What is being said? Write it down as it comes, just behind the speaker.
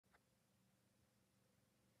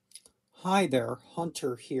Hi there,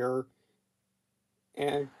 Hunter here,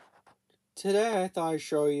 and today I thought I'd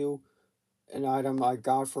show you an item I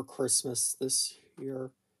got for Christmas this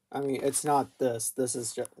year. I mean, it's not this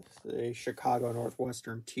is just a Chicago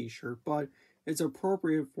Northwestern t-shirt, but it's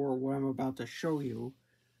appropriate for what I'm about to show you.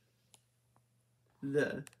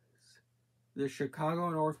 This, the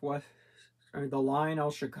Chicago Northwest, the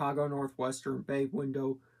Lionel Chicago Northwestern bay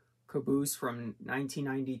window caboose from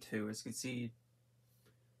 1992. As you can see,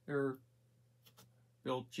 they're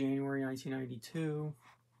built January 1992.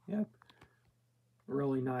 Yep.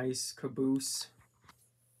 Really nice caboose.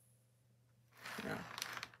 Yeah.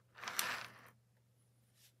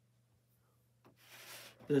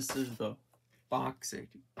 This is the box it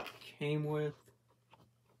came with.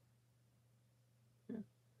 Yeah.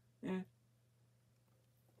 Yeah.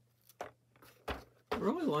 I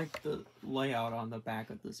really like the layout on the back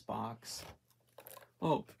of this box.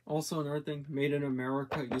 Oh, also another thing, made in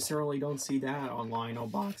America. You certainly don't see that on Lionel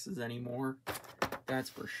boxes anymore. That's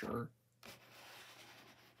for sure.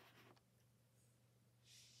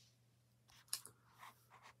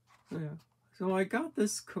 Yeah. So I got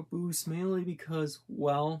this caboose mainly because,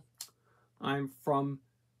 well, I'm from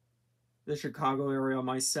the Chicago area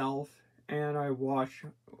myself, and I watch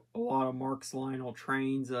a lot of Mark's Lionel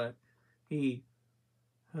trains. He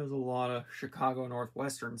has a lot of Chicago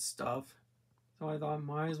Northwestern stuff, so I thought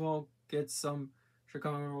might as well get some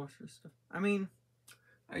Chicago Northwestern stuff. I mean,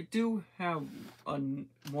 I do have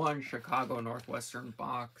one Chicago Northwestern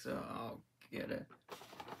box. I'll get it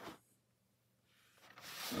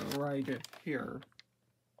right here.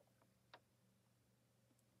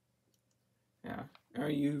 Yeah,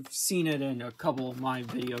 you've seen it in a couple of my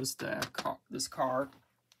videos. This car.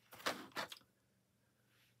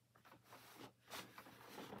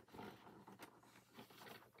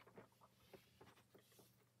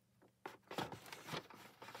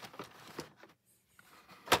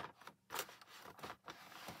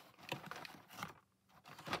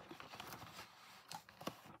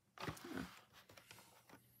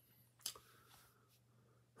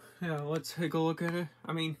 Yeah, let's take a look at it.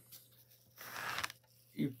 I mean,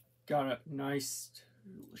 you've got a nice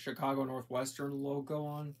Chicago Northwestern logo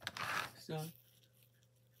on. So,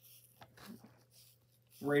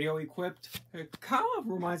 radio equipped. It kind of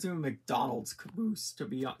reminds me of McDonald's caboose, to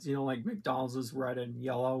be honest. You know, like McDonald's is red and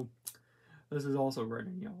yellow. This is also red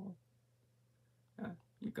and yellow. Yeah,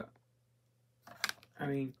 you got. I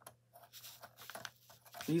mean,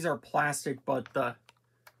 these are plastic, but the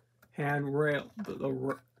handrail,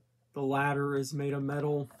 the ladder is made of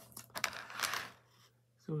metal.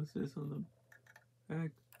 So it's this on the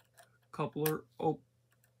back. Coupler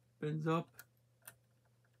opens up.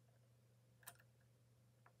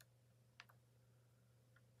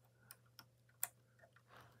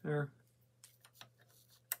 There.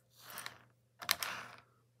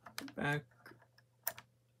 Back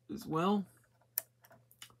as well.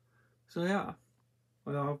 So yeah,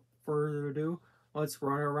 without further ado, let's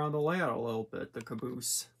run around the layout a little bit, the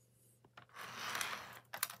caboose.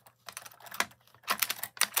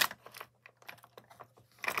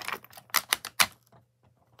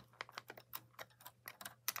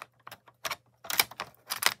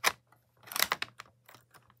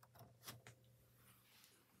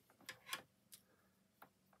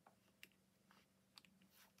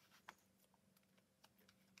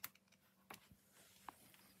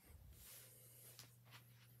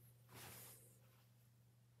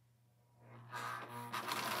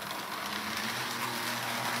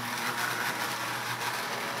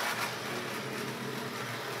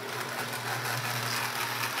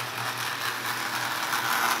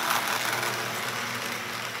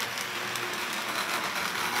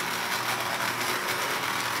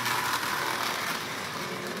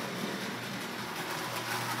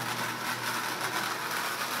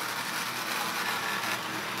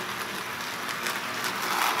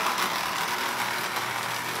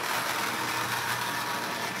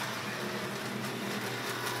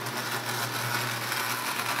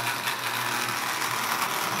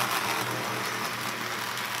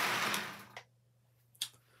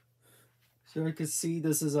 So you can see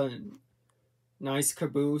this is a nice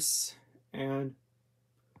caboose, and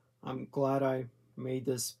I'm glad I made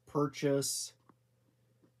this purchase.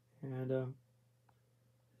 And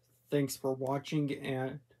thanks for watching,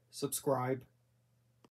 and subscribe.